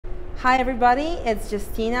Hi everybody, it's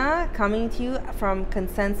Justina coming to you from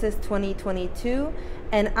Consensus 2022,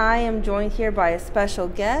 and I am joined here by a special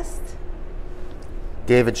guest.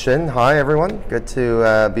 David Shin. Hi everyone, good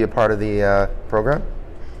to be a part of the program.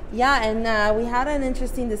 Yeah, and we had an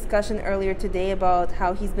interesting discussion earlier today about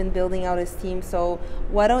how he's been building out his team, so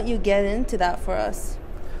why don't you get into that for us?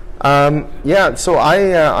 So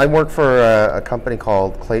I work for a company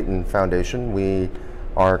called Klaytn Foundation. We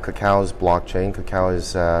are Kakao's blockchain. Kakao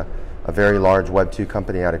is a very large Web2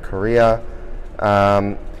 company out of Korea.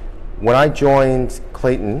 When I joined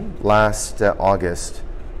Klaytn last August,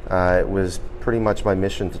 it was pretty much my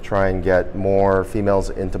mission to try and get more females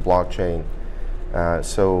into blockchain.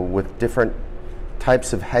 So with different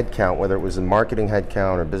types of headcount, whether it was in marketing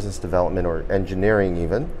headcount or business development or engineering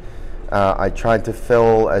even, I tried to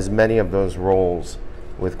fill as many of those roles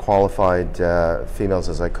with qualified females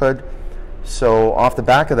as I could. So off the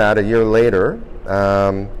back of that, a year later,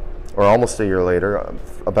 or almost a year later,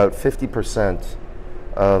 about 50%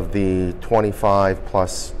 of the 25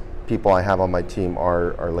 plus people I have on my team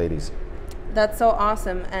are ladies. That's so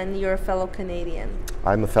awesome, and you're a fellow Canadian.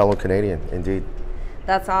 I'm a fellow Canadian, indeed.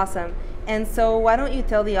 That's awesome. And so why don't you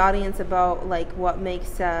tell the audience about what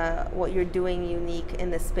makes what you're doing unique in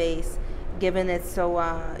the space, given it's so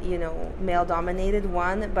male dominated,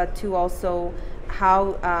 one, but two, also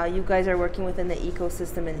how you guys are working within the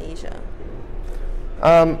ecosystem in Asia.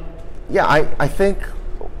 I think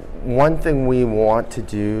one thing we want to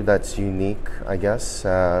do that's unique, I guess,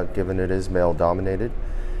 given it is male dominated,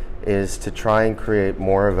 is to try and create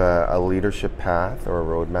more of a leadership path or a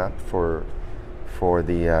roadmap for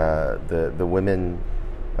the women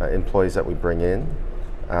employees that we bring in.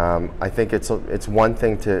 I think it's one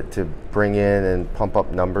thing to bring in and pump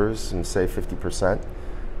up numbers and say 50%,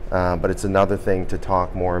 but it's another thing to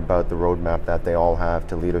talk more about the roadmap that they all have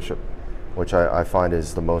to leadership, which I find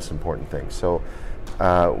is the most important thing. So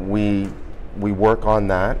we work on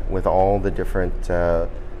that with all the different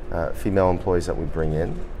female employees that we bring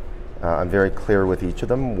in. I'm very clear with each of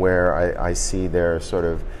them where I see their sort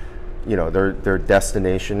of, their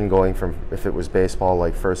destination going from, if it was baseball,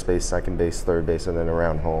 like first base, second base, third base, and then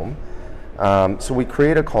around home. So we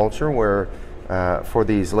create a culture where for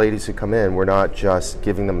these ladies who come in, we're not just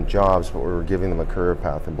giving them jobs, but we're giving them a career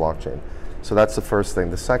path in blockchain. So that's the first thing.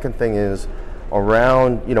 The second thing is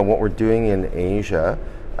around, what we're doing in Asia.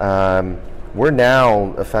 We're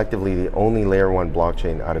now effectively the only layer one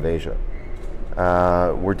blockchain out of Asia.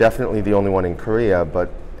 We're definitely the only one in Korea, but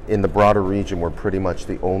in the broader region, we're pretty much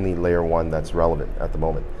the only layer one that's relevant at the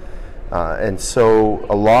moment. And so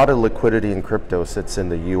a lot of liquidity in crypto sits in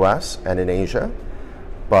the US and in Asia,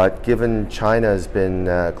 but given China has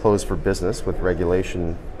been closed for business with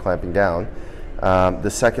regulation clamping down, the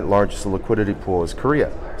second largest liquidity pool is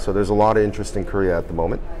Korea. So there's a lot of interest in Korea at the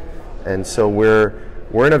moment. And so we're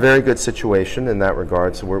in a very good situation in that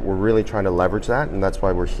regard. So we're really trying to leverage that, and that's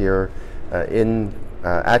why we're here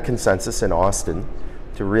at Consensus in Austin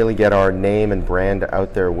to really get our name and brand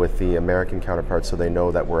out there with the American counterparts so they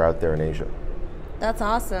know that we're out there in Asia. That's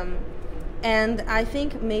awesome. And I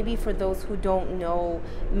think maybe for those who don't know,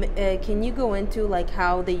 can you go into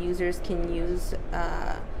how the users can use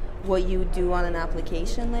what you do on an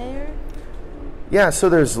application layer? Yeah, so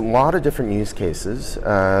there's a lot of different use cases.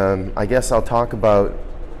 I guess I'll talk about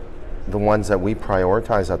the ones that we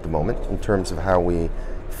prioritize at the moment in terms of how we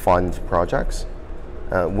fund projects.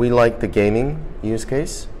 We like the gaming use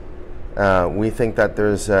case. We think that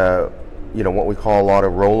there's what we call a lot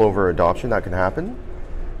of rollover adoption that can happen.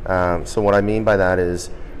 So what I mean by that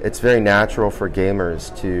is it's very natural for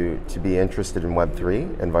gamers to be interested in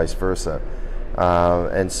Web3 and vice versa.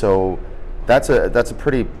 And so that's a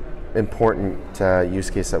pretty important use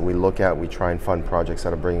case that we look at. We try and fund projects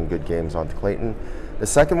that are bringing good games onto Klaytn. The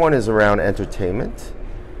second one is around entertainment.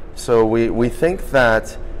 So we think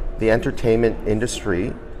that the entertainment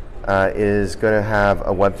industry is going to have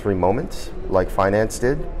a Web3 moment like finance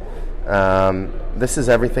did. This is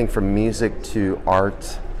everything from music to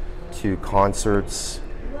art to concerts.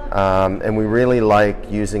 And we really like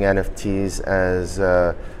using NFTs as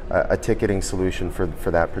a ticketing solution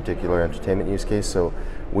for that particular entertainment use case. So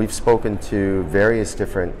we've spoken to various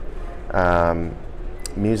different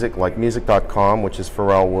music, like music.com, which is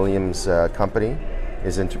Pharrell Williams' company,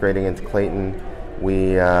 is integrating into Klaytn.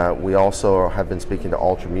 We also have been speaking to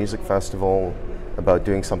Ultra Music Festival about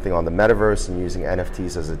doing something on the metaverse and using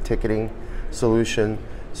NFTs as a ticketing solution.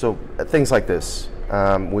 So things like this.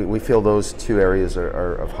 We feel those two areas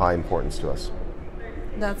are of high importance to us.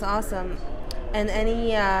 That's awesome. And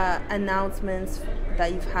any announcements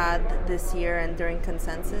that you've had this year and during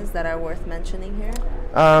Consensus that are worth mentioning here?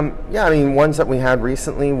 Yeah, I mean, ones that we had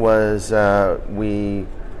recently was we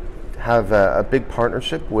have a big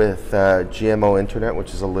partnership with GMO Internet,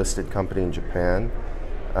 which is a listed company in Japan.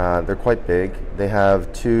 They're quite big. They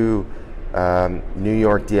have two New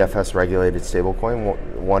York DFS regulated stablecoin.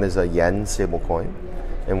 One is a yen stablecoin,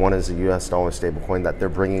 and one is a US dollar stablecoin that they're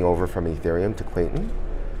bringing over from Ethereum to Klaytn.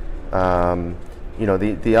 You know,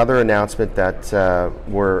 the other announcement that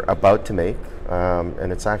we're about to make,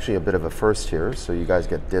 and it's actually a bit of a first here, so you guys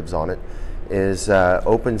get dibs on it, is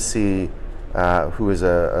OpenSea, who is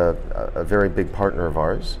a very big partner of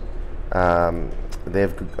ours.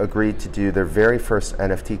 They've agreed to do their very first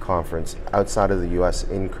NFT conference outside of the US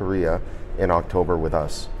in Korea in October with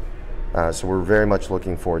us. So we're very much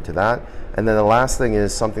looking forward to that. And then the last thing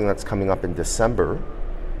is something that's coming up in December.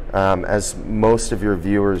 As most of your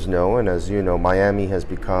viewers know, and as you know, Miami has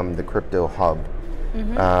become the crypto hub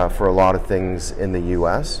for a lot of things in the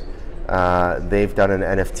US. They've done an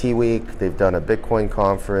NFT week, they've done a Bitcoin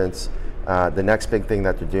conference. The next big thing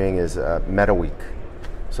that they're doing is Meta Week.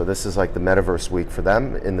 So this is like the metaverse week for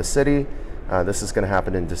them in the city. This is going to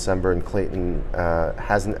happen in December, and Klaytn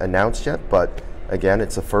hasn't announced yet, but again,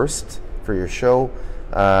 it's a first for your show.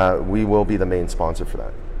 We will be the main sponsor for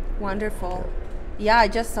that. Wonderful. Yeah, I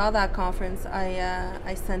just saw that conference.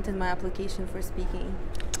 I sent in my application for speaking.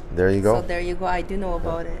 There you go. So there you go. I do know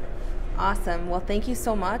about it. Awesome. Well, thank you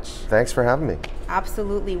so much. Thanks for having me.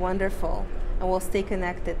 Absolutely wonderful. And we'll stay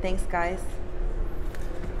connected. Thanks, guys.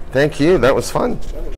 Thank you. That was fun.